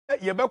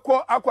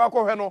yebeko akwa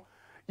hwe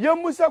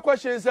Yemusa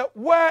question is,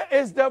 where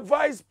is the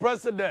vice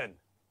president?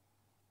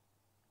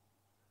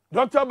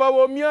 Dr.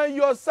 Bawumiah,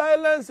 your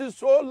silence is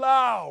so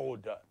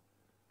loud.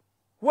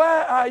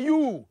 Where are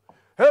you?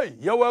 Hey,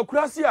 you were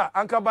Krasia,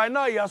 Anka by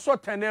now you saw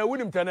tene,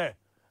 winim tene.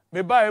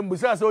 Me buy him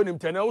Busa on him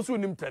tene, also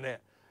nim tene.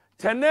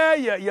 Tene,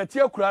 ye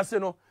tia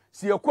Krasino,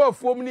 see a quaff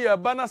for me a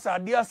banner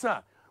sadia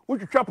sa,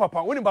 which you trap papa,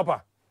 winim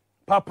papa.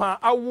 Papa,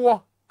 I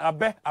war,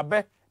 abe,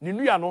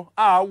 Ninuano,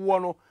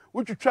 wano,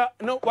 which you trap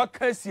no what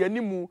can see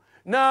any moo.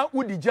 Na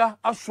udija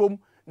asom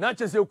na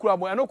chese kura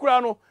mo eno kura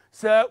no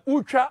se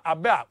utwa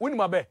abe a woni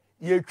mabe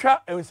ye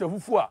twa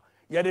ensefufu a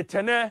ye de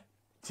tene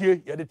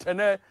tie ye de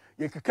tene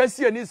ye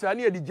kekasi ani sa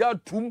na ye dija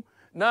tum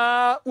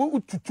na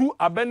ututu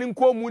abe ne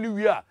nkomu ni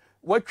wi a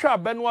watwa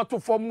abe no ato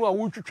fom no a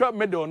wutwitwa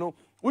medal no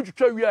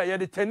wutwitwa wi a ye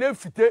de tene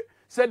fite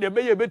se de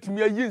be ye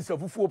betumi ayi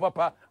nsefufu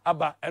papa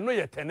aba eno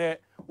ye tene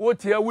wo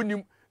tie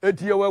wonim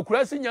etie wa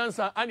kura si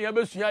nyansa ane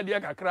abesua de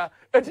kakra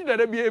eti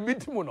da bi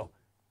ebitimu no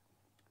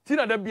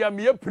Tina da bia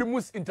me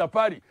primus inter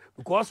party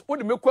because what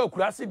the me kwa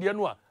kurase de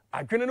no a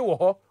adwene ne wo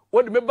ho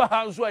what the me ba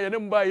ha nso a ye ne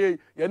mba ye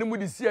ne mu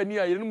disi ani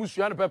a ye ne mu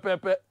sua ne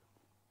pepepe.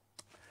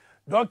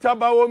 Dr.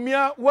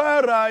 Bawumiah,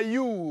 where are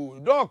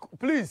you? Doc,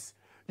 please,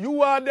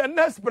 you are the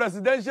next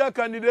presidential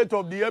candidate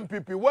of the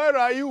MPP. Where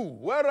are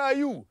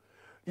you?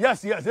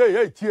 Yes,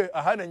 hey tie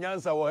ahana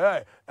nyansa wo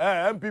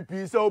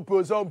MPP so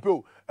po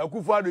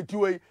Akufo-Addo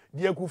tiwe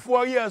de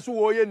Akufo yes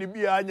wo ye ne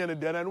bia anya ne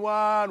de na no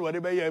wo de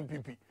be ye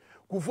MPP.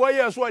 Kufo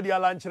ye so de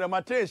alanchere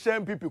mate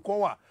shem pipi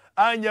konwa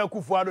anya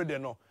Akufo-Addo de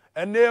no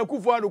ene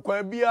Akufo-Addo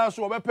kwa bia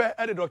so obepe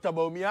e de Dr.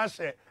 Bawumiah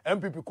she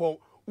MPP kon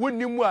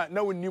wonnimu a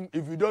na wonnim.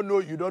 If you don't know,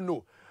 you don't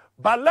know.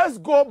 But let's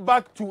go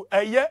back to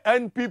a year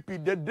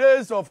NPP, the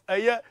days of a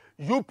year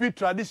UP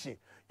tradition.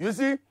 You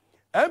see,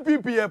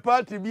 MPP a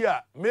party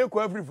bia make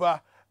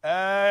Afrifa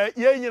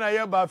ye nyina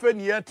ye ba fe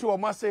ne ye te o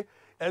mase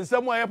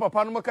ensemo ye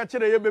papa no maka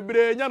kire ye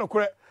bebre nya no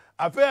kore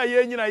afa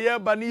ye nyina ye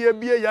ba ne ye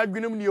bie ya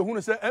dwenem ne ye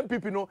hunu se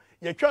MPP no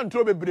ye twa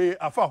ntro bebre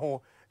afa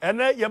ho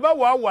ene ye ba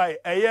wawai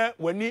eye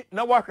wani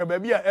na wahwe ba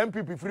bia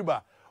MPP free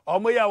ba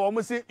omo ya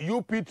wo se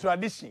UP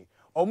tradition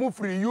omo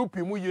free UP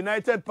mu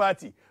United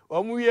Party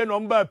omo ye no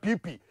mba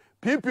PP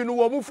no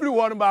wo mu free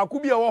won ba ko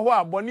bia wo ho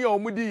abone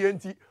omo di ye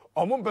nti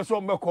omo mpeso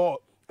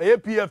ombeko eye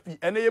PFP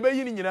ene ye ba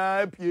yi ni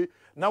nyina pie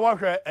na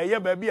wahwe eye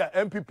ba bia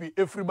MPP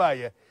efree ba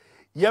ye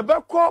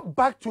beko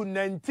back to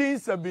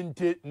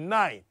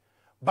 1979.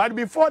 But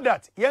before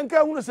that,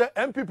 Yanka who say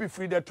MPP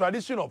free the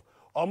tradition of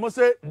almost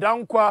say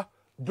Dankwa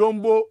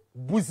Dombo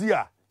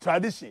Buzia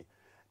tradition.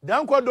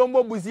 Dankwa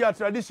Dombo Buzia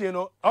tradition,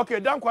 no, okay,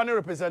 Dankwa ne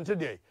represented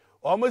there.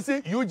 Almost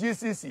say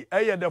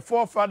UGCC, the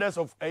forefathers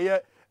of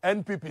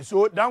NPP.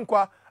 So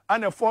Dankwa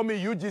and the former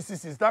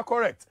UGCC, is that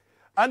correct?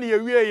 And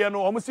ye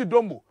no almost say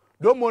Dombo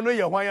no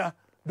ye wanya,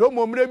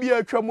 Dombo mrebi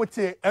a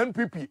tramote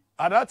MPP.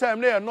 At that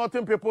time, they are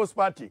Northern People's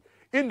Party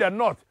in the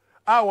north.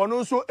 I want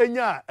also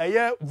enya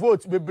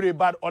vote bebre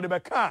bad or the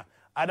beka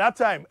at that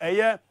time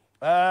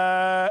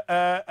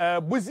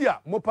Buzia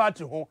mo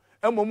party ho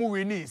emomu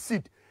wini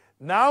seat.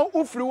 Now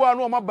ufri one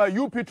no by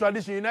UP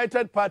tradition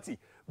United Party.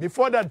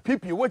 Before that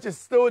PP, which is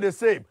still the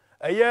same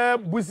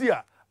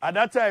Buzia at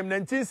that time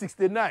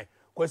 1969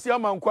 Kwasi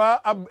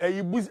Amankwa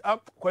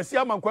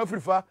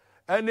Afrifa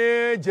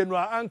ene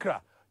General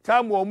Ankara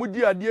time wo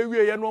mudi ade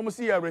wie ye no mo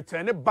see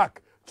return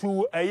back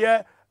to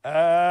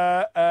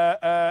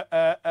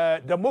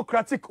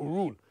democratic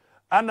rule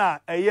ana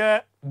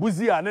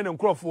Buzia ne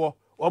nkrofo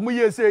omo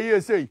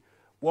yesey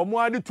womo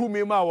ade to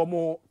me ma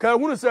womo ka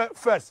hunu se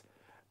first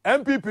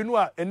MPP no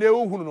a ene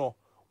ohunu no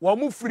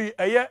womo free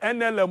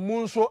NLM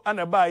mu nso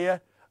ana ba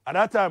at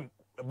that time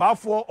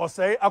bafo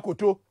osei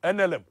akoto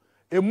NLM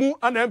emu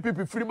ana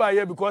MPP free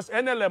ba because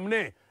NLM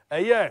ne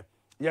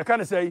ye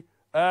can say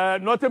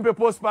Northern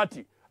People's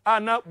Party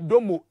ana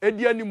domo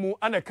edianimu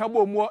ana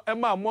kabo mo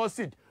ema more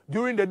seat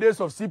during the days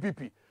of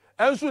CPP.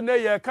 And so na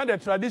ye kind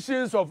of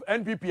traditions of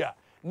NPP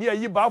near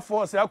yi ba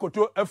for say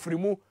akoto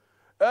afrimu.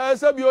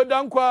 Sabi o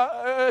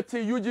dankwa ti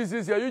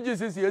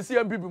UGCC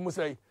CMPP mu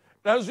say.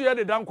 Na so ye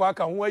de dankwa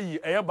aka ho ayi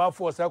ba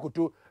for say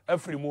akoto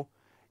afrimu.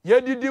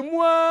 Ye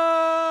didimu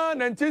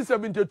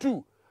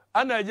 1972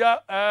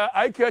 anaja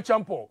IK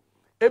champion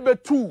ebe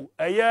 2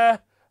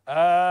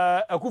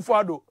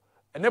 Akufo-Addo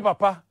ne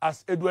papa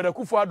as Edward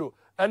Akufo-Addo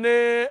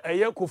ene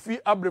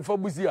Kofi Abrefa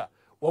Buzia.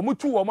 Wo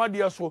mutu wo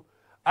made so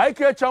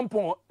IK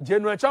champion,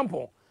 General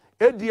champion,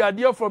 the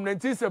idea from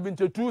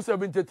 1972,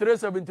 73,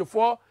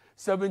 74,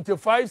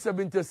 75,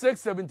 76,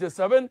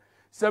 77,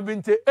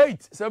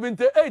 78,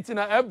 78 in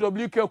a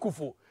FWK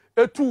Kufu.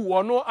 Etu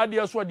wano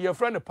idea so dear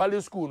friend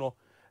Palace School no.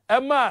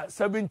 Emma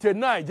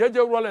 79, JJ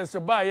Rollins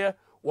Baye,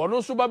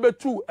 wano subabe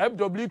 2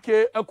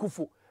 FWK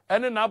Kufu.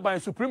 And then by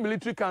Supreme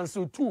Military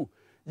Council 2,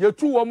 ye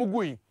 2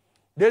 wamugui.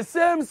 The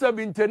same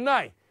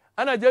 79,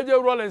 and a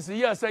JJ Rollins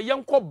here say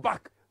yanko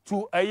back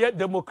to a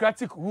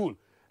democratic rule.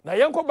 Now,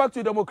 you go back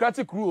to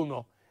democratic rule,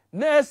 no.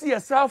 Now, see,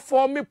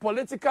 forming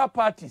political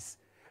parties.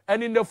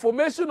 And in the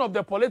formation of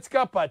the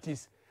political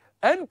parties,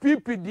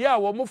 NPP, they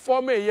are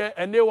form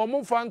and they were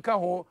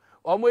fanka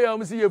omo ya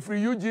omo si ye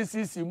free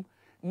UGCC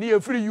ni ye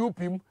free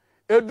UPM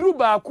edru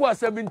ba ko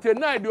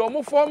 79 de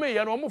omo form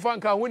ye no omo fa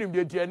nka honim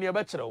de tie ne e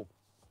be kirew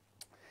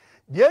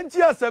de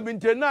nti a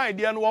 79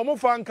 de no omo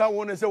fa nka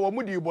won se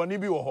omo di boni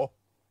bi wo ho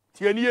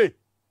tie nie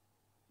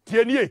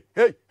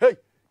hey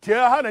tie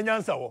ha na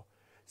nyansa wo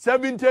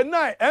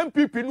 79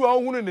 MPP no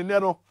ohunu ne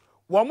no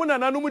womo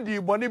nananom di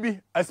boni bi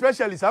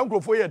especially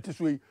sankrofo ye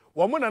tisoi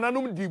womo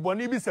nananom di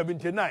boni bi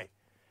 79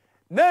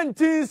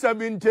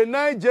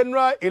 1979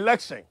 general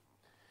election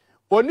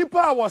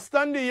Onipa was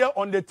standing here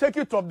on the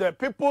ticket of the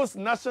People's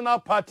National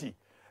Party.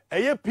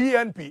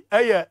 PNP.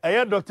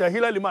 Dr.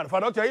 Hilary Man. For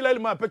Dr. Hilary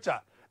Man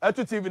picture.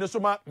 Etu TV ne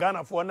soma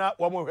Ghana for na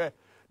wamo he.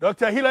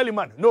 Dr. Hilary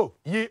Man. No.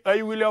 You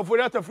William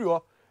Foriata free.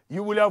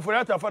 You William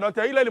Foriata for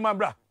Dr. Hilary Man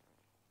bra.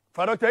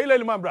 For Dr.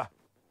 Hilary Man bra.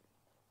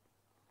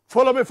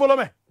 Follow me.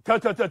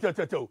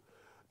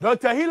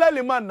 Dr.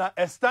 Hilary Man na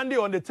is standing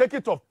on the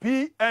ticket of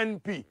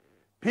PNP.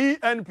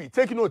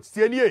 Take note.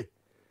 TNA.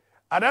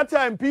 At that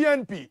time,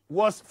 PNP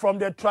was from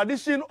the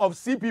tradition of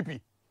CPP.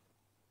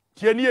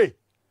 TNA.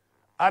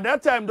 At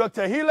that time,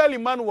 Dr. Hilary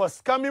Man was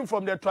coming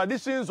from the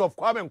traditions of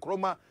Kwame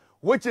Nkrumah,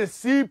 which is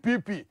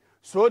CPP.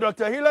 So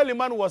Dr. Hilary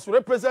Man was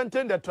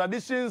representing the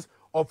traditions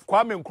of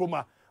Kwame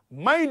Nkrumah.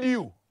 Mind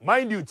you,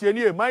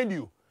 TNA, mind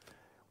you.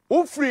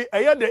 Ufri,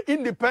 the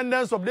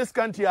independence of this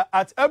country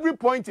at every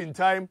point in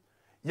time,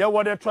 there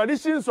were the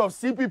traditions of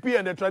CPP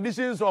and the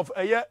traditions of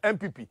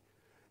MPP.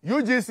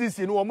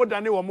 UGCC no womo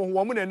dane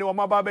womo ne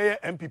womo babaye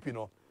MPP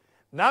no.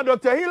 Now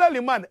Dr.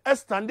 Hilary Man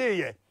standing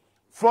here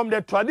from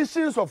the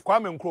traditions of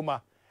Kwame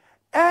Nkrumah,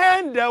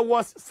 and there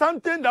was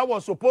something that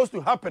was supposed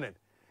to happen.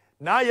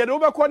 Now ye do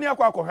be kwani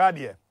akwa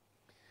akohade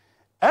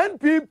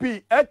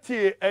NPP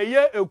etie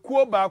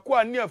ekuo ba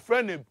kwa ne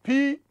friend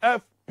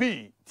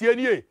PFP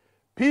tienie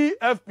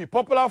PFP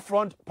Popular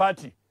Front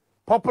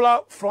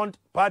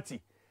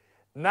Party.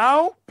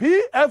 Now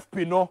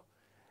PFP no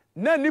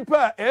na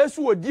nipa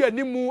esu odi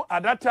animu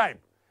at that time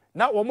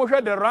na wo mo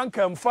hwe the rank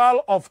and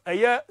file of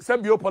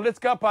sebio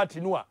political party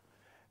no a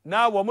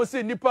na wo mo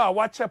se nipa a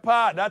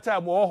wachepa at that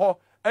time wo ho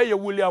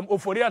William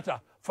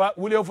Oforiata fa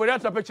William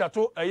Oforiata picture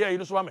to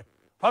ino so ame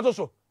fato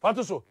so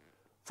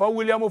fa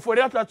William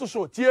Oforiata to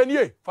so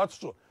tienie fato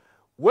so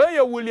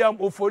we William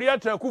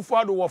Oforiata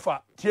Kufuado wo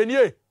fa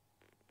tienie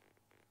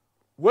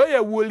we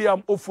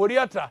William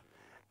Oforiata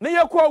ne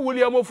yakwa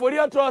William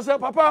Oforiata say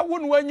papa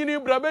wonu wanyini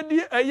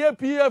brabedi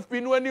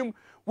PFP no anim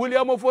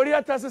William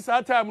Oforiata say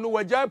that time no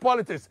wajai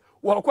politics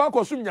wo kwa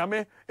kosum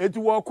nyame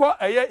etu wo kwa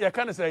ye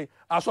kan say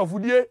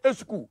asofudie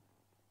esku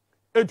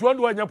etu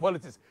ndo wanya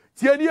politics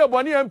tieni e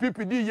boni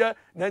MPP di ye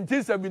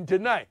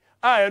 1979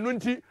 enu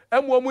nti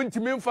emu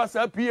ntimi mfa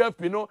sa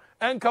PFP no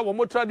enka wo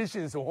mo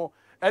traditions ho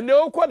ene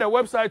okwa the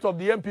website of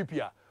the MPP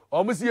a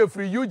omo si ye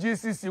free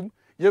UGCC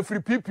ye free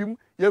PPM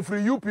ye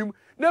free UPM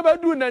never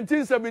do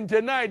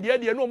 1979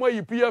 the no more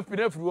PFP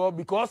na free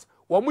because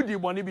wo mu di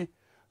boni bi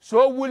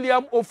so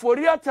William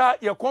Oforiata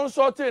ye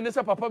consulting ne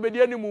se papa be di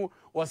animu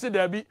wo se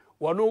da bi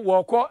wono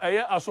wo kọ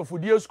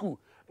asofudie school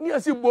ni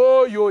asi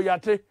boyo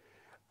yate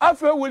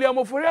afa William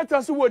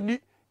Oforiata se woni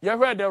ye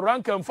hwe the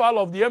rank and file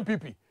of the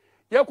MPP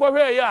ye kwa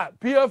hwe ya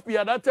PFP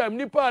at that time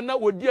nipa na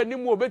odi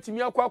animu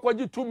obetimi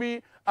akwaji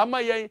tumi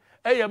ama yen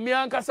mi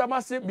ankasa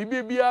mase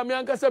bibia mi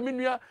ankasa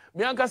minua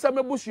mi ankasa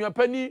mebusua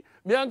pani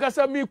mi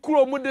ankasa mi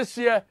kuro mu de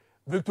hye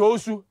Victor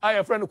Osu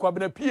aye friend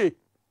kwabena pie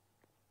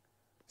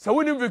so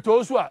winning Victor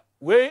Osu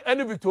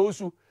any Victor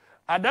Osu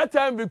at that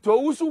time Victor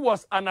Osu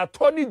was an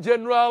attorney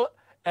general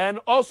and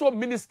also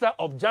minister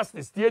of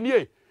justice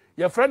tienie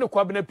your friend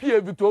kwabena pie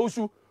Victor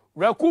Osu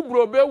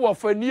rakubrobe wo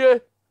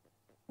fanie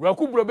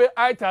rakubrobe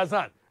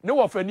 8000 ne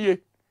wo fanie.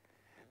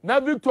 Now,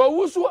 Victor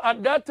Osu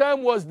at that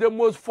time was the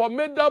most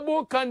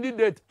formidable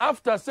candidate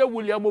after, say,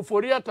 William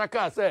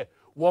Oforiata say,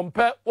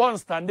 one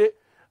stand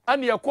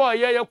and you call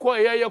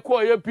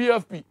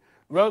PFP.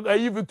 Well,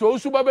 Victor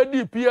Osu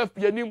babedi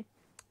PFP and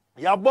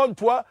ya bon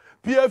toi,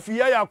 PFP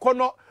ya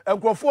kono, and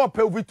go for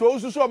Victor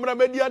Osu so mna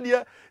media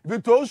dia,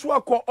 Victor Osu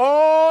ako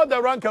all the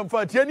rank and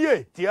file.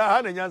 Tia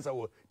hana nyansa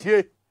wo.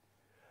 Tie.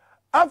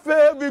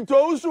 Afe Victor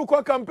Osu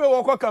kwa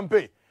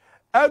campaign.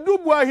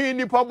 Edubuahi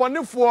ni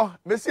pabonefo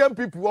mesi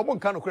MPP wo mo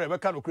nka no kure be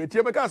ka no kure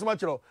tie be ka asoma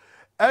kiro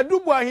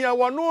Edubuahi a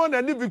wono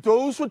na ni Victor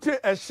Osu te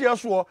ehye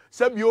so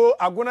sabio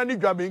agona ni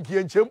dwabenki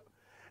enchem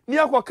ni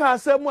akoka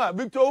asem a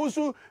Victor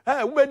Osu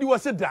wo bedi wo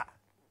se da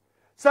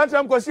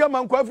satam kwasi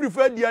amankwa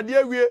Afrifa di ade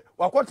awie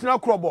wakotena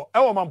krobo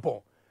wo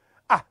mampon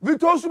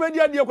Victor Osu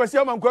bedi ade kwasi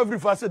amankwa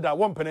Afrifa se da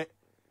wo mpene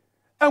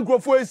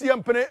enkrofo esi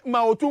mpene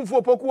ma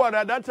otumfo poku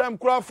at that time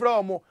kura fra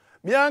omo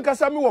mi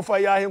ankasa mi wo fa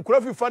ya ahenkura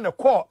Afrifa ne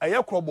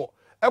call krobo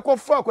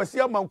ekofa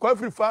kwasi amankwa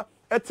Afrifa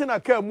etina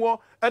ka mu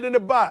ede ne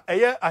ba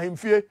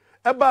ahemfie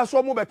eba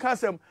so mo be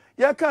kasem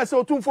ye ka se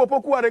otumfo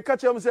poku are ka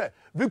chem se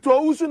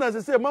Victor Osu na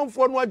se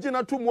manfo no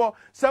agina tumo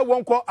se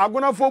wonko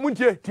agonafo mu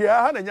ntie tie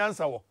ha na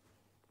nyansa wo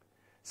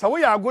sa wo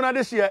ya agona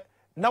de hye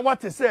na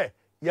wate se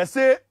ye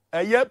se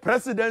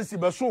presidency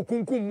be so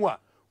kunkum mu a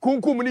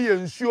kunkum ni ye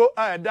nsuo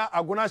a eda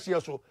agona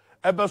hye so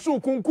ebe so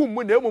kunkum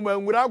mu na emom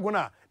anwura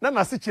agona na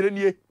nase kire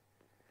nie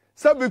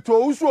se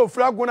Victor Usu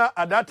ofra guna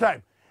at that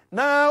time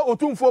na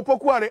otumfo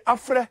pokuare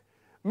afre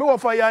me wo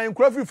fa ya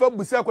nkura firi fa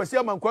busa kwasi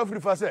ama nkura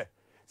firi fa se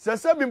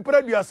bi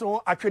mpradua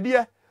so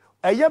atwede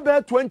eye be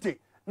 20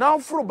 na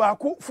furu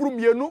baako furu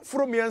mienu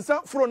furu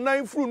miensa furu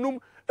 9 furu num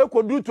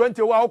ekodu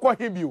 20 wa akọ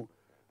hebio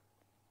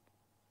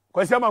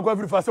kwasi ama nkura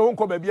firi fa se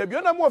wonko babia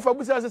bi na mo fa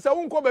busa se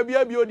wonko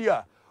babia bi odi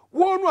a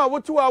wonu a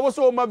wotu a wo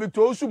so ma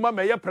Victor Usu ma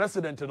meye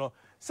president no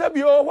se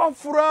bi o wa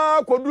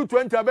fura kodu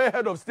 20 abe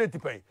head of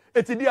state pen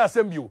etidi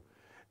asembio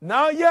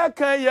now ye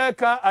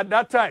can at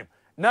that time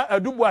na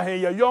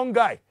Adubuahen ye young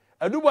guy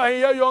Adubuahen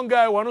ye young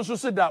guy wonu so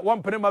se da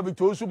won pene ma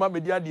Victor Usu ma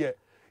media de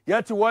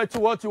yeti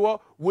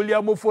wo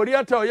William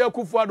Oforiata o ye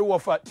Kufuado wo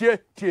fa tie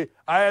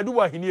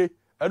Adubuahen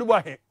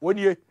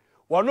wonie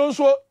wonu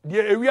so de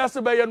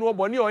ewiase be ye no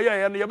boni o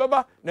ye no ye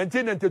beba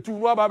 1992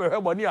 no aba be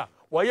hwe boni a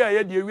wo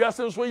ye de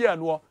ewiase so ye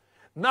no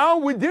now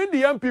within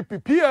the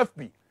MPP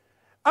PFP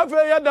afa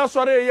ye da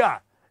sore ya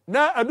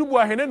na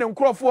Adubuahen ne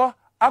nkrofo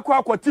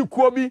akwati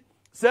kuo bi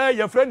say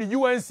your friend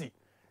UNC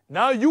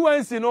now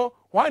UNC no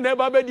why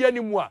never be di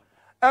animu a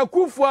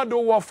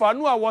Akufuado wo fa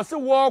no a wo se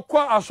wo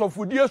kwa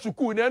asofudie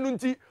sukuu na enu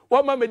nti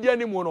wo ma medi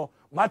animu no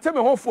mate me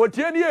ho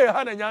fotie ni e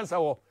ha na nyansa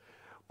wo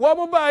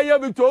mo ba ya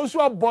Victor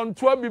Usu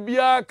abonto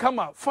bibia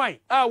kama fine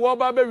wo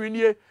ba be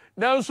winie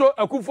nanso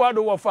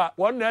Akufuado wo fa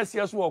won na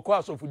asias wo kwa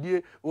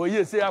asofudie o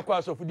ye se akwa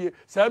asofudie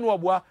sa no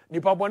oboa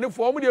nipa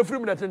bonefo o mo de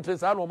firim na tenten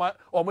sa no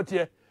o mo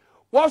te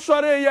wo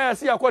sore ya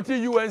se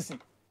akwati UNC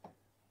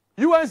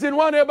no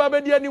one eba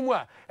be di animu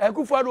a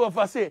Akufuado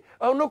of say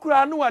no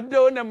kura no wade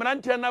o na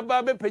mrante na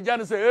ba be pagya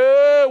no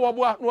say wo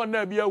boa no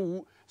na bia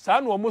wu sa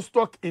no mo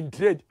stock in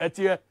trade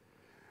etie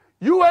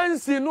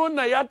UNC no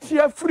na ya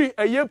tie free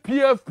eye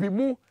PFP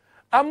mu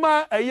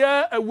ama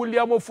eye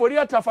William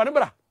Oforiata fa ne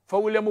bra fa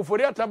William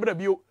Oforiata bra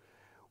bio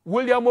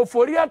William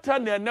Oforiata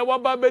na wa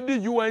ba be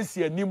di UNC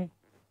anim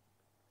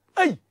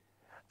ei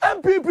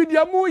MPP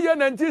dia mu ye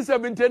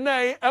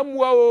 1979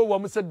 amwa o wo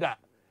mseda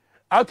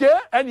okay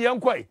ene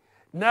yankoi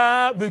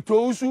na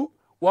Victor Usu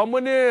wa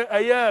mone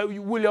aya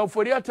William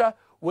Oforiata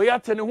we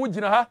yate ne ho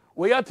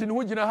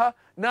gina ha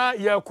na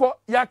yekọ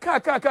ya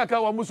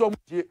ka wa muso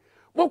mutie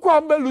mokọ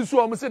ambelusu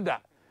o mseda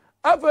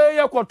afa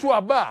yekoto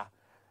aba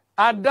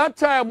at that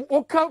time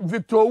oka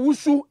Victor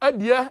Usu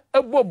adie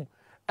ebom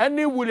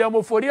ene William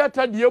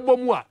Oforiata die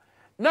ebom a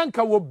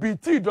nanka wo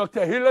BT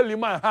Dr Hillary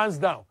Man hands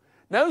down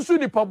na nsu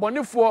ni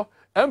pabonefo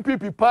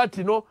MPP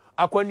party no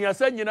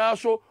akwaniasa nyina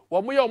so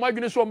wo mo ye o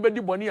madwene so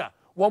mbedi boni a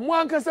womo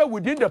ankasa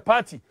within the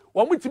party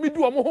womo timi di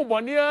womo ho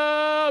bone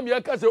am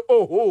ya ka se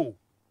oho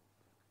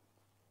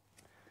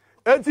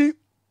enti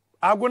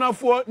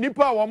agonafo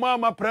nipa womo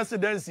ama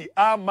presidency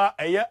ama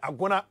eye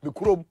agona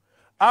bikrom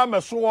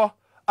ama so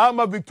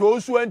ama Victor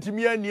Usu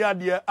antimi ani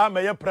ade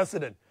ama ye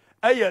president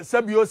eye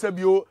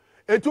sabio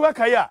etu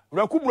akaya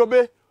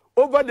rakubrobe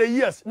over the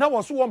years na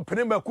wo so wo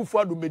mpene ma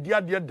Kufuado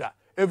media de da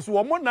efso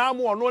womo na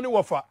am ono ne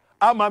wofa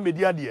ama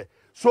media de.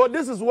 So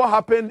this is what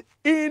happened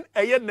in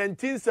a year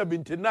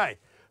 1979.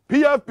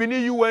 PFP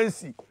ni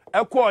UNC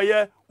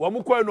ekoye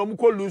wamukoye no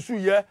muko lusu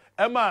ye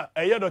ema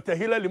eye Dr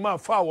Hillary Man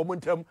fa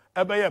womuntem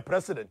ebe ye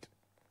president.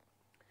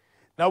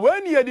 Na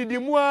when ye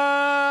didimu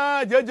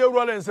a jeje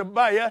Rollins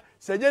ba ye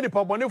senye ni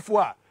pabonefo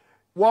a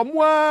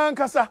womu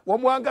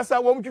ankasa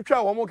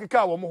womtwitwa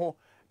womukeka womu ho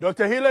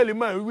Dr Hillary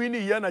Man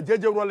wini ye na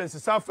jeje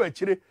Rollins sa fa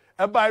akire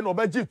eba no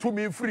obaji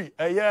tumi free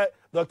eye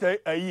Dr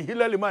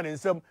Hillary Man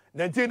nsem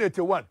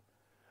 1981.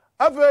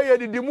 After ye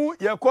didimu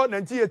ye call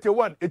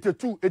 1981,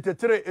 82,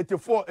 83,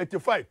 84,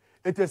 85,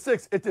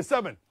 86,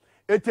 87,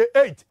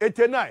 88,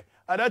 89.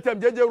 At that time,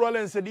 JJ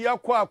Rollins said, "Ya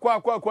kwa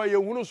ye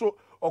hunu so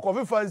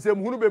okofifa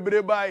nsem hunu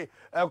bebre by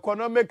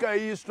economic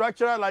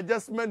structural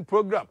adjustment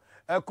program,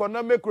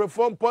 economic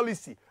reform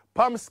policy,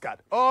 PAMSCAD,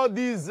 all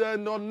these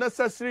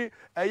unnecessary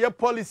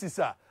policies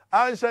are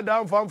answer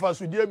down from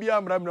fasudie bi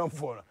amram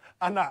for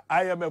ana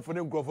IMF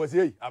ne nkrofo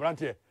say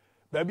abrante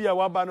baby a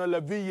waba no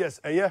 11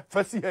 years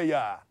fasi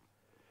ya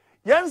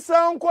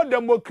yensa nko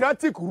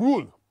democratic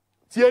rule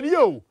tieni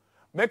o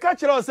meka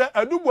kire se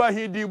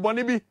Adubuahen di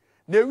bone bi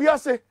na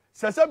wiase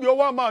sese bi o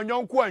wa ma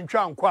anyonko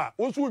antwa nkwa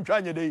osu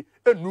ntwa nyede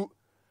enu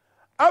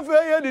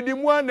afa ye didi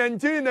mu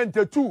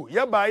 1992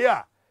 ye ba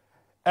ya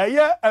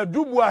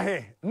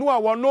Adubuahen no a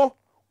wono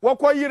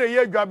wokoyire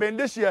ye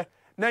dwabendehye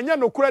na nya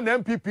nokura na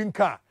MPP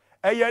nka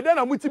de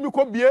na mutimi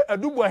ko bie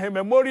Adubuahen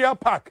Memorial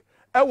Park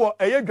ewo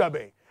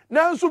dwaben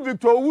na nso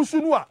Victor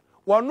Usu no a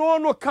wono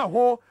no ka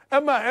ho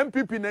ema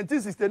MPP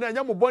 1969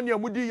 nya mo bone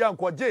amudi ya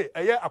nkoje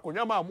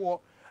akonyama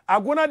amo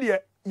agona de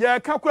ye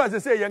ka kura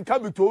sese ye nka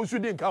Victor Usu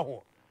di nka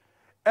ho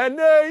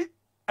ene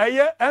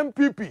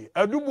MPP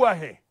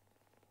Adubuahen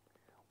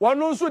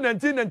wono nso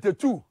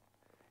 1992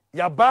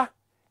 yaba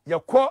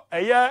yekọ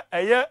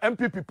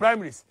MPP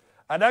primaries.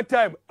 At that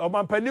time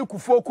Omampani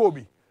Kufo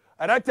Kobi,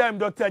 at that time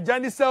Dr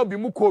Janisel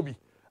Bimu Kobi,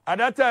 at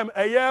that time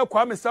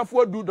Kwame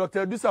Safuodu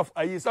Dr Dusaf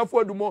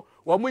Safuodu mo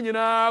wa mu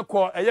nyina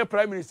ko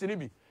prime minister ni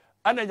bi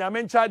ana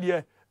nyame ncha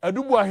de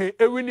Adubuahen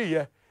ewini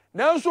ye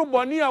nanso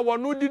boni a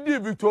wono didi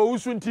Victor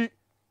Usu nti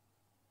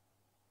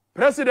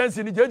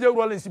presidency ni JJ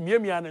Rawlings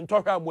miamia ne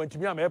ntɔhwa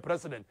amwantimi am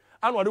president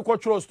and what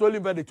control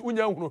stolen verdict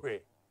unya hunu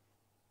hwe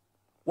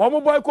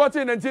wɔn boycott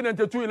in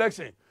 1992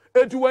 election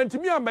etu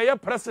wantimi am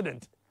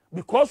president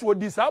because we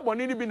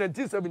disaboni ni bi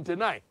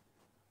 1979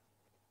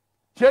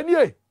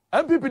 Kenie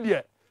MPP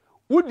there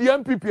would the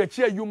MPP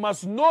chair you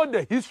must know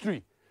the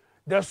history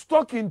the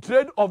stock in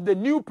trade of the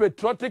New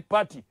Patriotic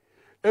Party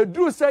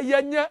edu say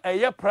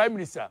yenya prime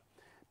minister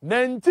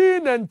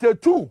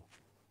 1992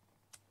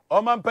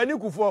 Omampani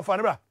Kufuor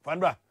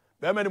fanbra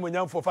be mani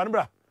monyamfo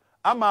fanbra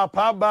ama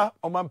paaba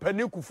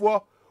Omampani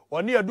Kufuor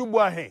oni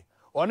Adubuahe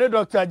oni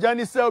Dr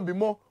Jani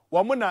Selbimo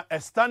wo na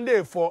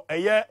stand for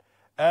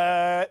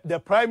the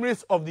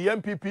primaries of the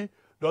MPP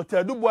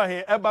Dr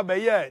Adubuahe eba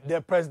be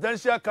the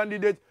presidential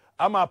candidate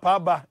ama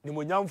paaba ni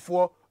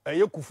monyamfo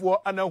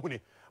Kufuor anahuni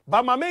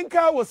but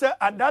mamenka was say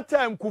at that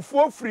time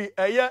Kufuor free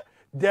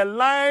the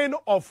line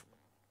of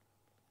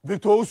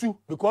Victor Osu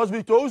because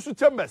Victor Osu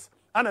Chambers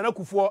and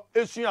Kufuor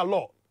issuing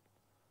law.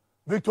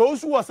 Victor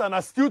Osu was an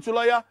astute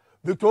lawyer.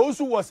 Victor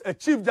Osu was a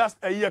chief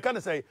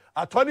justice,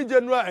 attorney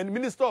general and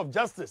minister of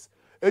justice.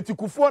 Eti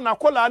Kufuor na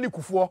kola ani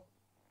Kufuor.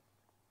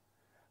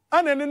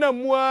 Ane nina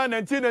mwa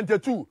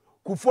 1992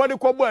 Kufuor de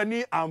kobo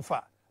ani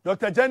amfa.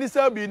 Dr. Jenny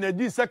Selby in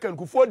the second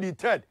Kufuor the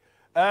third.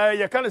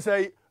 You can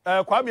say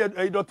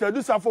Kwame Dr.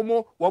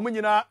 Dusafomo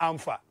wamunyina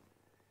amfa.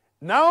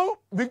 Now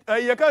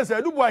you can say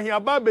Adubuahe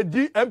ababe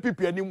di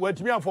MPP ani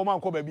wetimi amfoma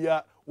anko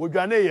babia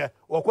wodwane ye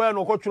wakoya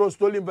no kotro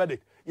stolen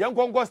verdict. Young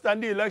Congo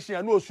standing election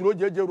and no Shuro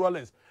JJ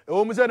Rawlings.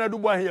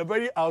 A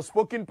very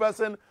outspoken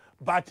person,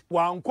 but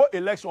one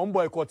election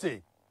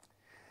boycotting.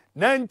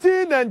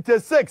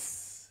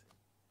 1996.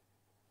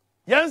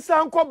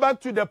 Yansan go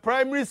back to the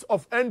primaries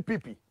of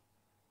NPP.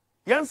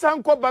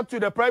 Yansan go back to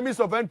the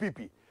primaries of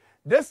NPP.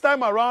 This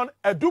time around,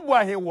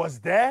 Adubuahe was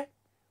there.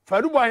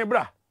 Fadubuahe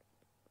bra.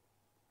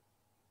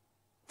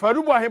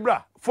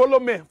 Follow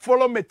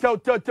me.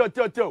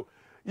 Tell.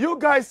 You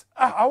guys,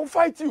 I will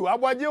fight you.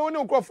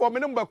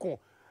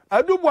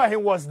 Adubuahe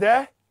was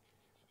there.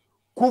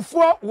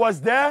 Kufuor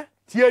was there.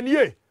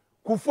 Tienye.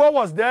 Kufuor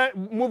was there.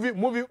 Movie.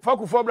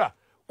 Kufuor bra.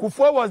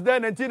 Kufuor was there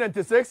in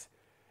 1996.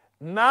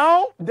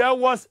 Now there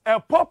was a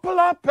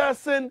popular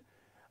person.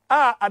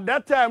 At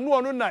that time, no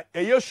one na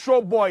a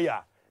show boy.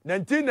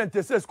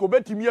 1996.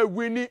 Kobetimie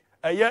winning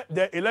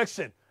the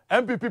election.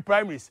 MPP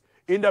primaries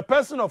in the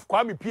person of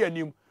Kwame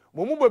Pianim.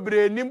 Mumu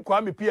nim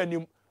Kwame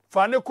Pianim.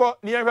 Faneko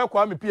niye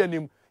Kwame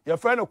Pianim. Your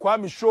friend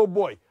Kwame show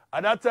boy.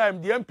 At that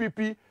time, the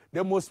MPP.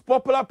 The most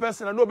popular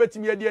person I know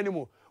betting me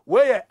anymore.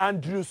 Where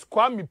Andrews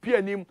Kwame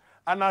Pianim,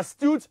 an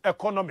astute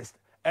economist.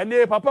 And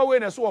the papa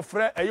when I saw a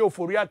friend a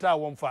Foriata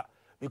wonfa.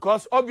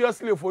 Because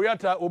obviously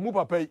Foriata omu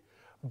papa.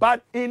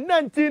 But in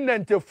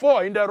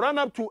 1994, in the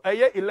run-up to a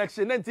year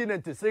election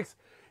 1996,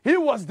 he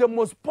was the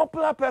most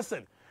popular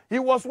person. He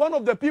was one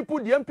of the people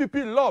the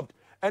MPP loved.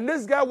 And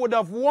this guy would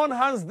have won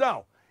hands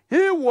down.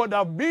 He would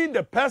have been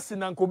the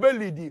person and Kobe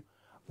Lidi.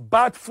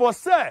 But for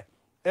say,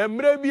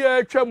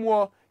 Emrebia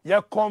Chemwo,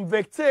 you're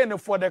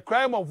convicted for the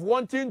crime of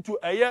wanting to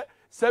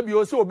Sebi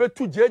also obey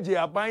to JJ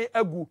Aban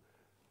Egu.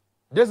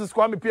 This is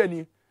Kwame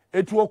Piani.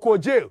 It will go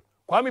jail.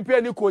 Kwame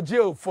Piani go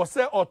jail for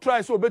say or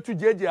try so obey to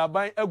JJ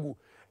Aban Egu.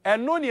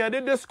 And no near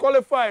they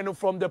disqualifying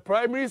from the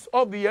primaries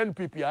of the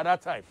NPP at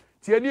that time.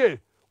 Tieni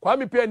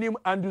Kwame Pianim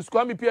and this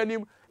Kwame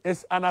Pianim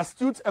is an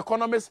astute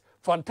economist,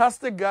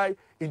 fantastic guy,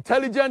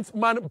 intelligent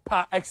man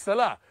par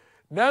excellence.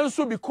 Now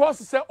so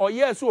because say or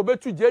yes so obey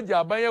to JJ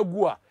Aban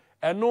Egu.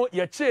 And no,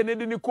 your chain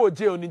didn't call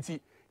jail.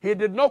 He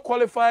did not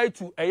qualify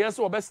to a yes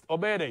or best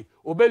obey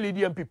lead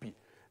MPP.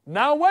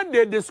 Now, when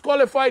they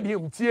disqualified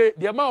him,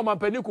 the amount of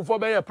Mampani Kufuor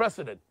be a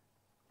president.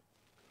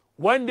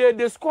 When they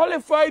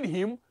disqualified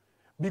him,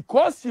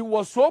 because he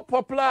was so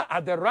popular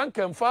at the rank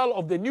and file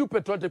of the New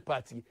Patriotic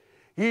Party,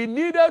 he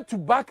needed to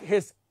back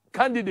his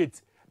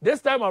candidate. This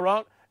time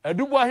around,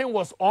 Adubuahe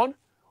was on,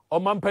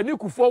 Mampani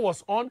Kufuor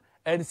was on,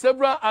 and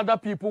several other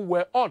people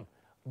were on.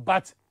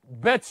 But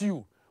bet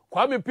you,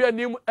 Kwame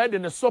Pianim had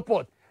in the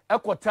support.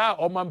 Ekota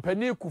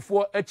Omampani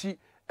Kufuor echi.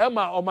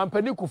 Emma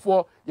Omampani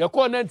Kufuor.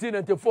 Yako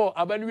 1994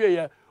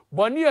 abanwe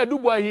Boni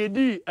Adubuahe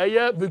di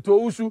Victor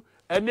Osu.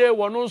 Ene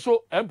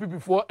wanonso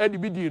MPP for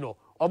EDBD no.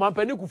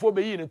 Omampani Kufuor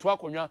be yi ne to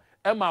akonwa.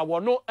 Emma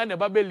wano ene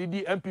babe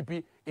lidi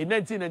MPP in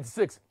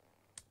 1996.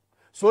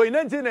 So in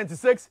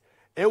 1996,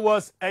 it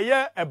was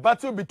a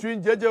battle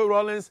between JJ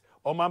Rawlings,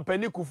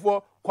 Omampani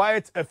Kufuor,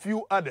 quite a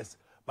few others.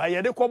 But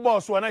yede ko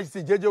boss one I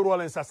see JJ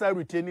Rawlings as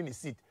retaining his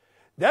seat.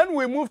 Then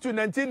we moved to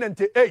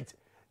 1998.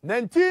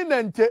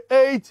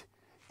 1998,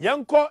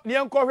 Nyanko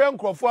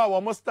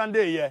Hwenkrofo was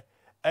standing here.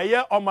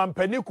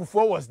 Omampani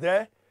Kufuor was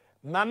there.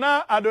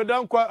 Nana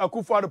Adodankwa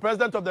Akufo, the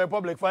president of the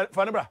Republic.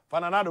 Fanabra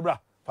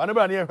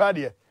near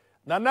Hadia.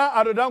 Nana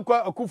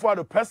Adodankwa Akufo,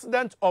 the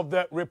president of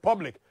the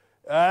Republic.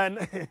 And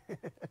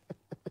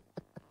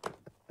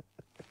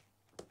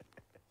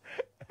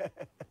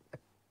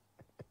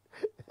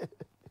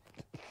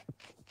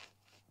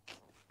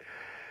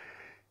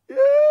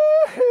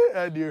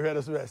and you heard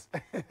us rest.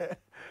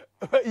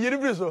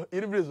 You so.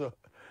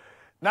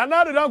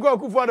 Nana Danko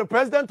Akufo, the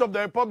president of the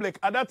republic,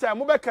 at that time,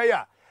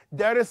 Mubekaya,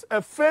 there is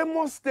a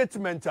famous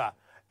statement,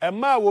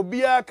 Emma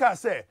Wobiaka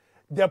say,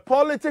 the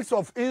politics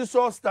of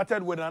insult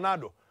started with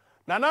Nanado.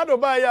 Nanado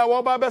Baya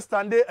Wababe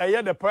Stande, a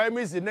year the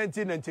primaries in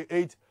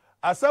 1998,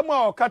 as someone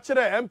or catcher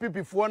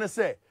MPP for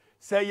say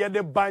ye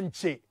the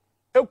banche,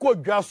 Eko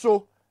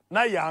Gaso,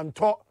 na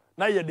yanto,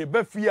 na ye de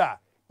befia,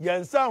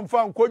 Yansan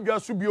fan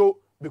Kodjasubio,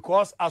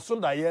 because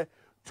Asunda ye,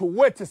 to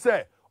wait to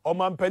say, o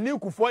mampani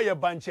Kufuor ye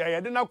banche,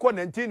 ye didn't call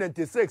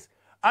 1996,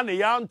 and a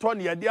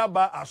yanton ye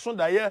diaba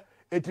Asunda ye,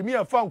 etimi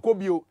a fan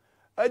Kobio,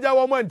 Eja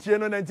woman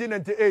Tieno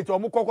 1998, or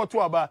Mukoko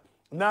Tuaba.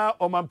 Na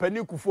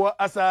omampani Kufuor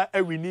asa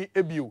ewini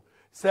ebio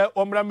se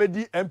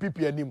omramedi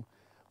MPP anim.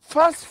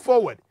 Fast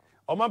forward,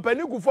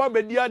 omampani Kufuor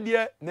bedi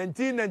ade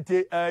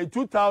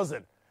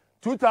 2000,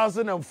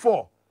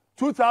 2004,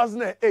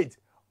 2008.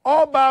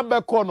 Oba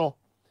bekono.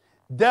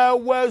 There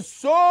were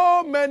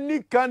so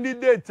many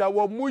candidates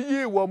were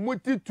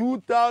muti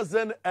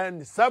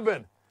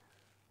 2007.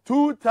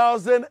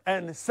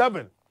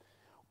 2007.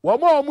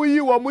 Wamo muyi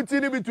wamuti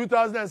ni bi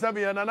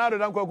 2007 ya Nana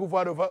Danko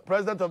Akufo,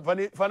 president of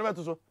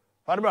Fanima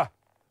Fanima.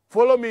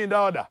 Follow me in the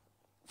order.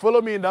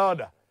 Follow me in the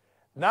order.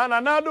 Now,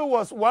 Nanado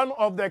was one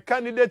of the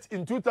candidates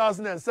in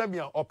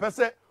 2007, or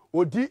Pese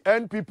Odi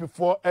NPP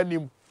for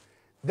Enim.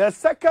 The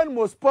second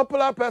most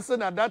popular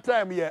person at that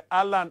time, here,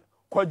 Alan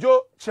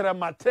Kojo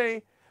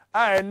Chiramaten,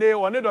 I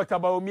one Dr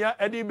Bawumiah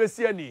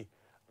Okatakyie.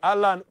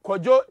 Alan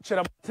Kojo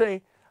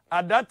Chiramaten,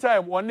 at that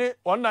time, one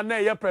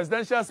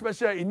presidential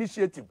special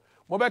initiative.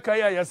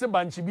 Mobekaya yase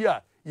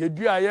banchibia,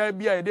 yedua ye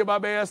bia yede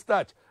babaya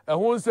start, a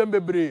whole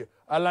sembebre.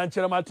 Alan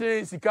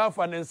Chiramaten sika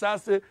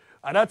finansase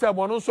at that time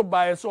one also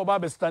buy so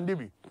babe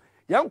standibi.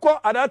 Yanko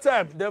at that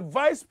time the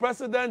vice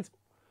president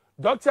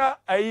Dr.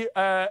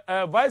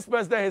 Vice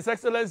President His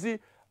Excellency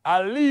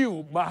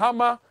Aliyu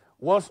Mahama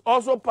was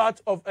also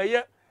part of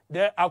the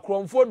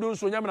Akromfo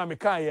Dunso nyamna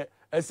mekaye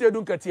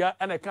esedun katia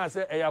and I can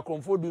say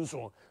Akromfo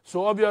Dunso.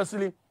 So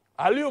obviously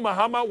Aliyu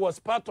Mahama was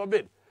part of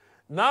it.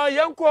 Now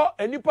yanko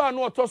enipa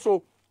no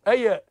otoso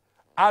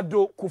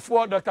Ado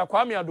Kufuor, Dr.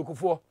 Ado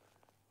Kufuor,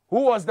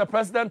 who was the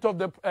president of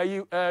the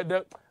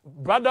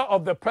brother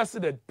of the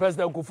president,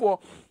 President Kufuor.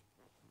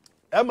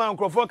 Emma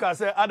Kufuor can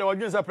say, "I don't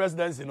want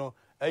presidency,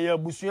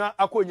 Busuya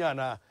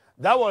Akonyana."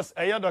 That was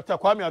Dr.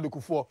 Ado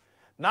Kufuor.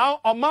 Now,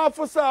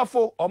 Omafo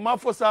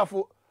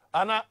Safo,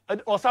 Anna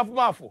Osafu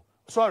Mafo.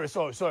 Sorry.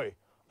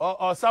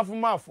 Osafu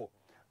Mafo.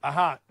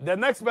 Aha. The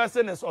next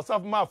person is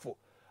Osafu Mafo.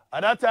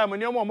 At that time,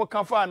 when you want to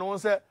come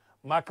and say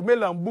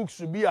Macmillan books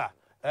to be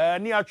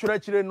near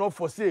church not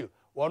for sale.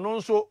 One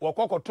also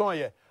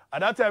Wakokotonye. At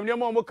that time, you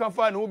want to come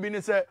and who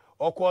been say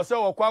or cause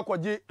or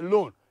kwaji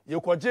loan. You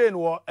kwaji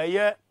or a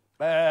year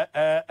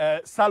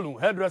saloon,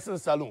 hairdressing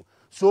saloon.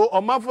 So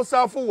Omafo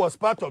Safo was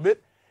part of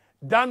it.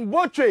 Dan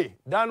Kwaku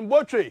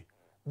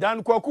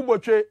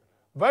Botre,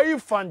 very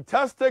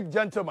fantastic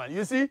gentleman.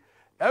 You see,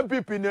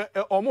 MPP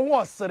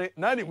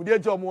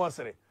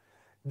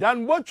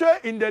Dan Botre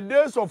in the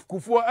days of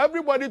Kufuor,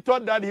 everybody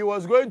thought that he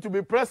was going to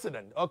be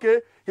president.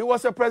 Okay, he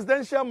was a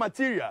presidential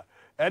material.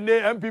 And the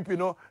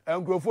MPP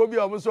and Kufuor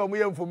almost some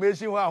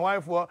information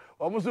for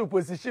almost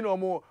position or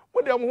more.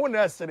 But them who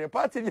necessary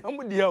party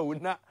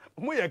yamudia na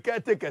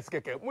caretakers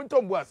keke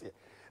muntombuasi.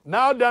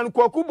 Now Dan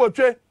Kwaku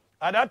Botre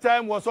at that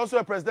time was also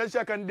a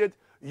presidential candidate,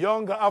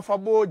 young,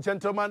 affable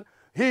gentleman.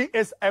 He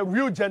is a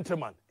real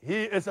gentleman.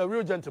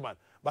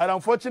 But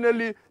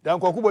unfortunately, Dan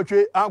Kwaku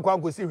Botre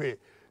ankwanko siwe.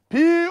 P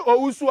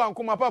Ousu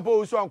Ankuma, Papa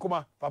Ousu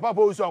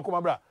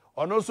Ankuma bra.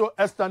 And also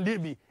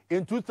Estandibi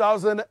in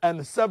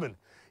 2007.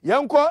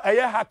 Yanko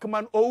Eye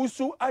Hackman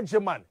Ousu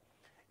Ajiman.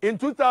 In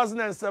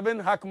 2007,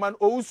 Hackman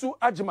Ousu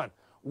Ajiman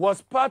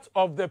was part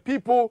of the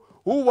people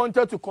who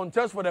wanted to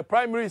contest for the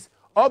primaries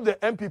of the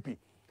MPP.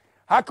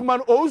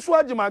 Hackman Ousu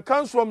Ajiman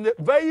comes from the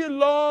very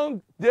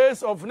long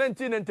days of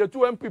 1992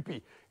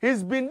 MPP.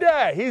 He's been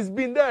there.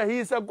 He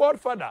is a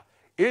godfather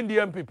in the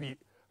MPP.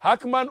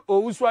 Hackman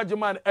Ousu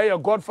Ajiman is a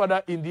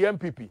godfather in the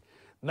MPP.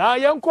 Now,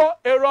 Yanko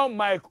Aaron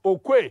Mike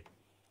Okwe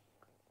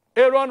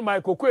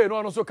no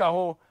also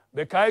kahon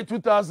bekai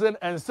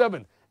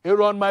 2007.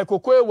 Aaron Mike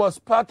Okwe was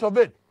part of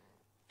it.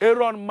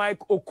 Aaron Mike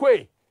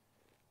Okwe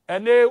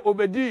and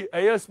obedi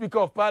a speaker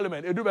of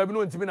parliament. Edu baby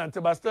no ntimi nante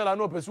bastela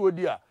no pesu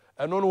odia.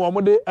 Eno no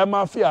womode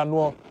emafia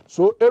no.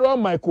 So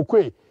Aaron Mike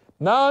Okwe.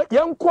 Now,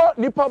 Yanko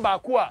nipa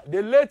bakwa,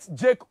 the late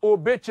Jake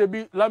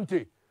Obechebi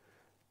Lamte.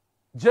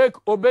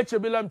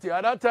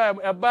 At that time,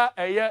 about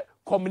a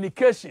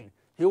communication.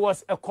 He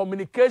was a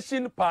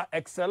communication par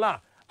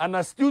excellence, an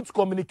astute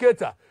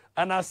communicator,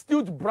 an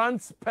astute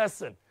brand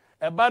person,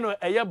 about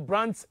a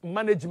brand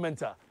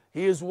management.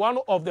 He is one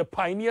of the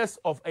pioneers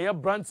of a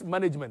brand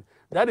management.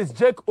 That is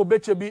Jake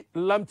Obechebi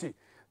Lamte.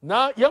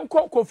 Now,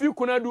 Yanko Kofi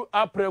Kunadu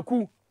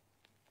Apreku.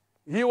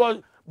 He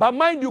was, but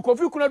mind you,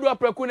 Kofi Kunadu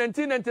Apreku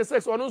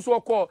 1996 on also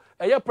called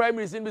a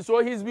primaries in, so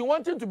he's been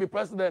wanting to be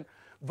president.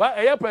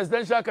 A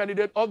presidential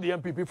candidate of the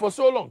MPP for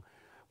so long.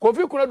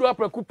 Kofi Kunadu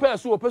Apreku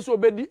pesu opesu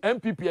obedi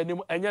MPP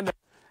enya.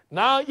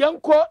 Now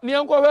yanko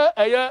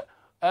a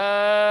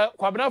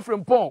Kwabena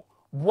Frimpong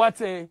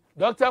Boateng,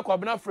 Dr.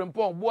 Kwabena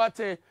Frimpong,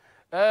 Boateng,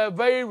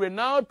 very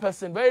renowned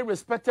person, very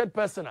respected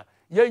person.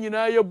 Ye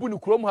nyina ye bu ni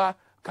krom ha,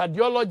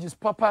 cardiologist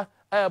papa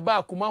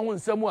ba kuma ho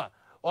nsɛm a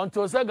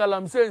onto se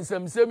galamse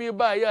nsɛmsɛm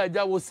ba ye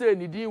agya wo se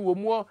ni din wo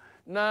mu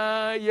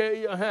na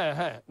ye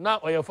na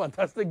oye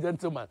fantastic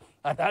gentleman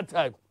at that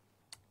time.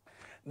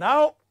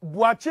 Now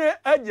Boache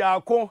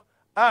Ejiako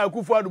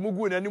Akufo-Addo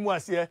mugu n'animu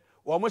ase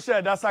wo mo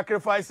share that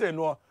sacrifice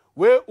no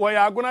we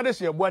ya agona de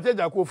hye Boache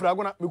Ejiako ofri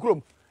agona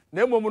mikrom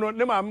na emom no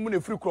ne maame mu ne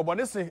free krobo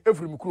ne se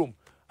efri mikrom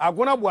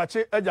agona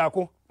Boache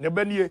Ejiako ne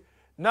banie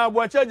na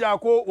Boache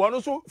Ejiako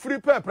wono so free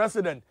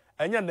president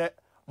enye ne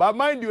but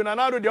mind you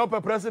na do the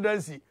upper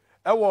presidency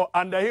ewo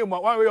under him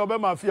one way obe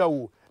mafia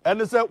wo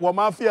ene se wo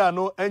mafia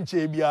no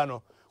enche bia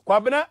no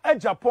Kwabena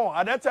Japan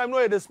at that time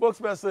no the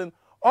spokesperson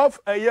of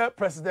a year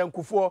President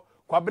Kufuor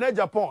Kwabena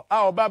Japan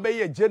oba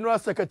be general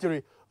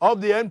secretary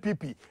of the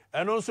NPP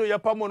and also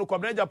yapamo no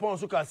Kwabena Japan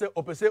so ka say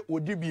opese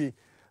odibie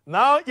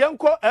now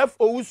yenko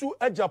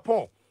f1res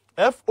Japan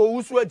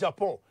f1res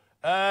Japan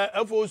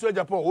f1res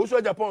Japan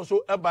also Japan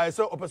so by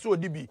say opese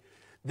odibie.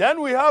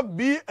 Then we have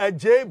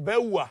B.J.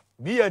 Bewua.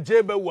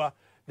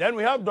 Then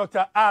we have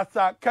Dr.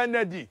 Arthur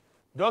Kennedy.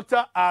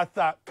 Dr.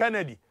 Arthur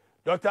Kennedy.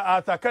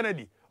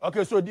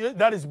 Okay, so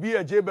that is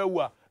B.J.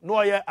 Bewua.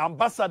 No,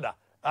 ambassador.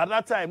 At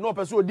that time, no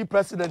person the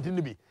president in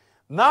the B.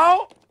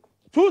 Now,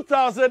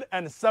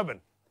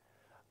 2007,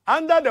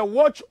 under the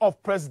watch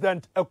of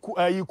President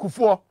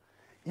Kufuor,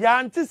 ya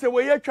antise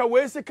we yetwa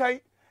we sekai,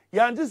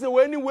 ya antise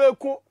we ni we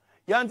ko,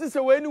 ya antise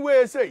we ni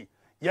we say,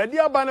 ya di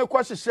abane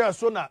kwa hye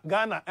so na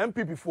Ghana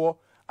MPP for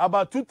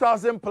about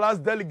 2,000 plus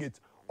delegates.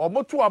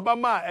 Omoto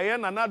abama eye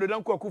Nana Addo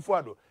Dankwa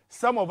Akufo-Addo.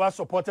 Some of us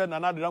supported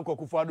Nana Addo Dankwa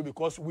Akufo-Addo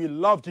because we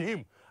loved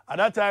him. At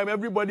that time,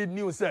 everybody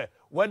knew, say,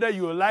 whether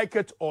you like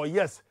it or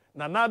yes,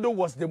 Nana Addo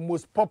was the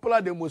most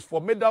popular, the most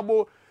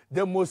formidable,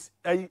 the most,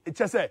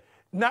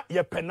 na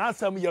ye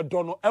penasam ye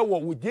dono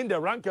ewo within the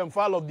rank and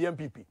file of the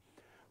MPP.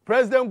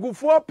 President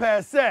Kufuor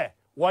per se,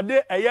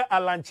 wade eye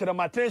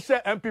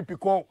alanchiramatense MPP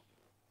kon.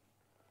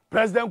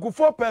 President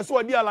Kufuor per se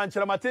wade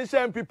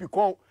alanchiramatense MPP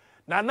kon.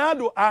 Nana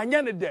Addo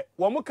anyane de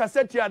womu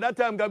cassette at that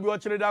time gabi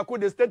ochireda ko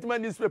the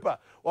statement newspaper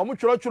womu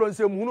choro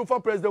nsem hunu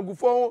for President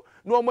Kufuor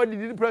no mo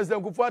didi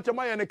President Kufuor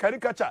achama ya ne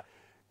caricature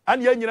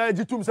and ye nyina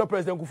agitum say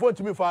President Kufuor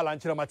ntimi fa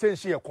alanchira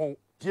matenhye ye kon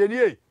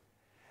tienie.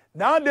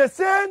 Now the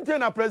same thing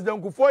na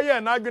President Kufuor ye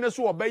na adwene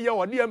so obeye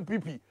wo the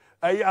MPP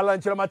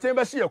alanchira maten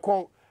be hye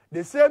kon,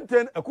 the same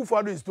thing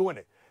Akufo-Addo is doing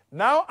it.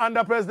 Now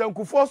under President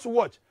Kufuor's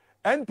watch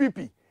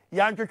NPP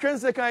yantwetwe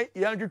nsekan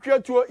yantwetwe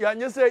tuo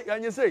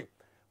yanye say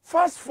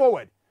fast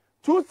forward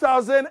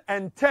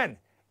 2010,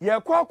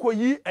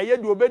 Yakwakoyi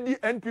Ayedi Obedi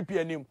NPP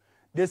anim.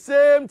 The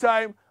same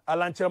time,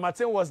 Alan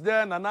Chermatin was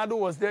there, Nana Addo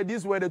was there.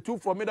 These were the two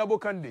formidable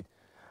candidates.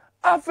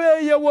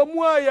 Afe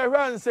Yawamua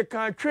Yaran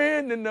Sekan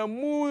train in the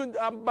mood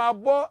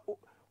ababo.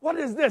 What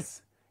is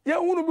this? Ya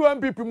unu be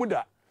MPP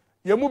muda.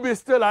 Ya mubi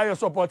still are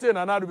supporting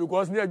Nana Addo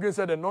because near again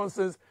said the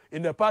nonsense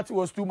in the party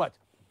was too much.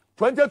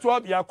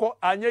 2012 Yako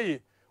Anyeye.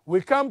 We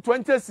come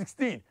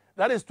 2016.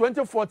 That is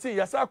 2014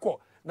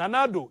 Yasako.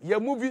 Nana Addo, you're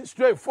moving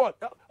straight forward.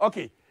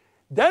 Okay.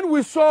 Then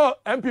we saw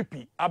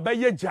MPP,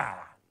 Abeye Ja.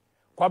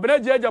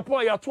 Kwabena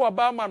Japan, ya to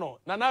Obama no.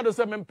 Nana Addo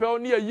said,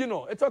 Mempel near you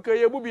know. It's okay,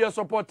 you will be a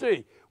supporter.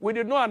 We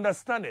did not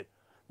understand it.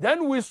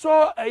 Then we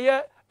saw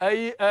Paula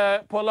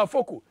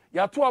Foku.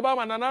 Ya to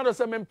Obama, Nana Addo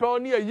said,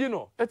 Mempel near you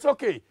know. It's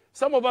okay.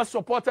 Some of us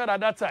supported at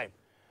that time.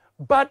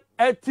 But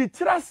a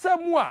titra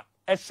semwa,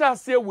 a shall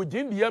say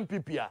within the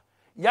MPP,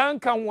 yan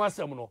kan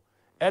wasemuno.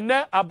 And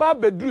then Abba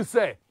Bedru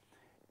say,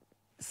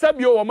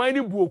 Sabio or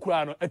mining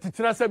buokrano, a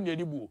titina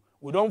sabnibu.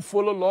 We don't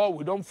follow law,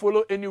 we don't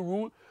follow any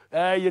rule.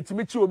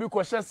 Yetimichi will be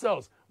cautious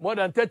cells. More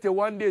than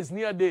 31 days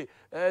near the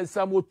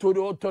some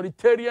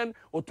authoritarian,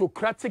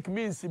 autocratic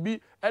means to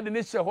be and the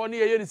nation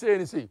honey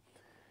say.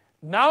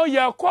 Now you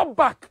are called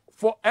back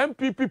for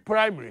MPP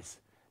primaries.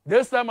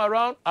 This time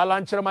around,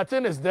 Alan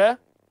Chermatin is there.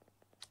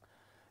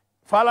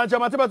 Alan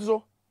Chermatin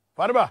so.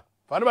 Faniba,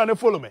 ne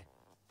follow me.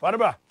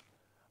 Faniba.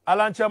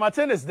 Alan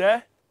Chermatin is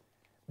there.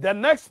 The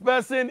next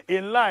person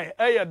in line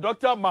is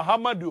Dr.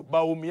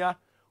 Bawumiah,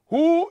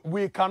 who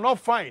we cannot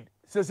find.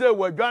 Say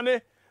we're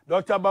Dr.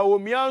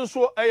 Bawumiah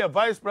so a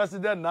vice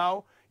president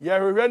now.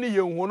 Yereni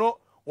Yehuno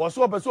was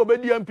so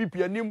obedi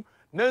MPP anim.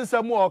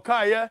 Nensa mu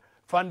okaye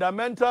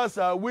fundamentals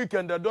are weak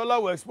and the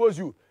dollar will expose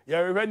you.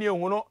 Yereni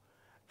Yehuno.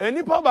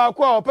 Enipa ba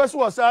kwa opeso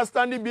was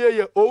standing be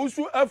ye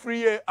ousu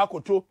afriye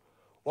akoto.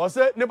 Was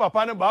say ne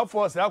papa ne ba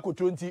force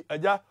akoto nti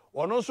aja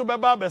ono so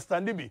beba be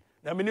standing be.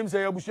 Na minim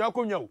say abusu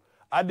akonyawo.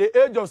 At the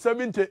age of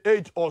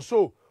 78 or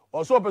so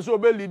person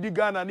be leading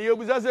Ghana, and he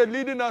was just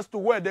leading us to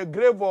where the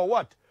grave or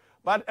what.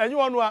 But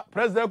anyone who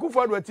President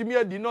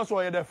Akufo-Addo did not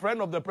say the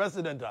friend of the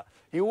president.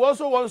 He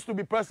also wants to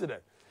be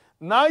president.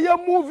 Now your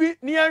movie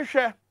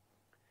share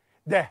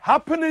the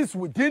happenings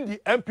within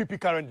the MPP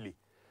currently.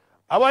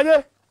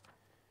 Awaje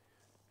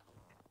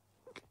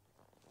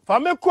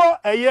Fameko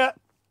eye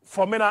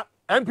formina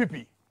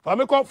MPP.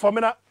 Fameko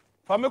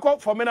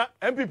formina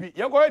MPP.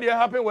 You go there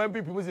happen when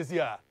MPP was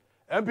here.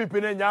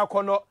 MPP ne nya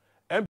kono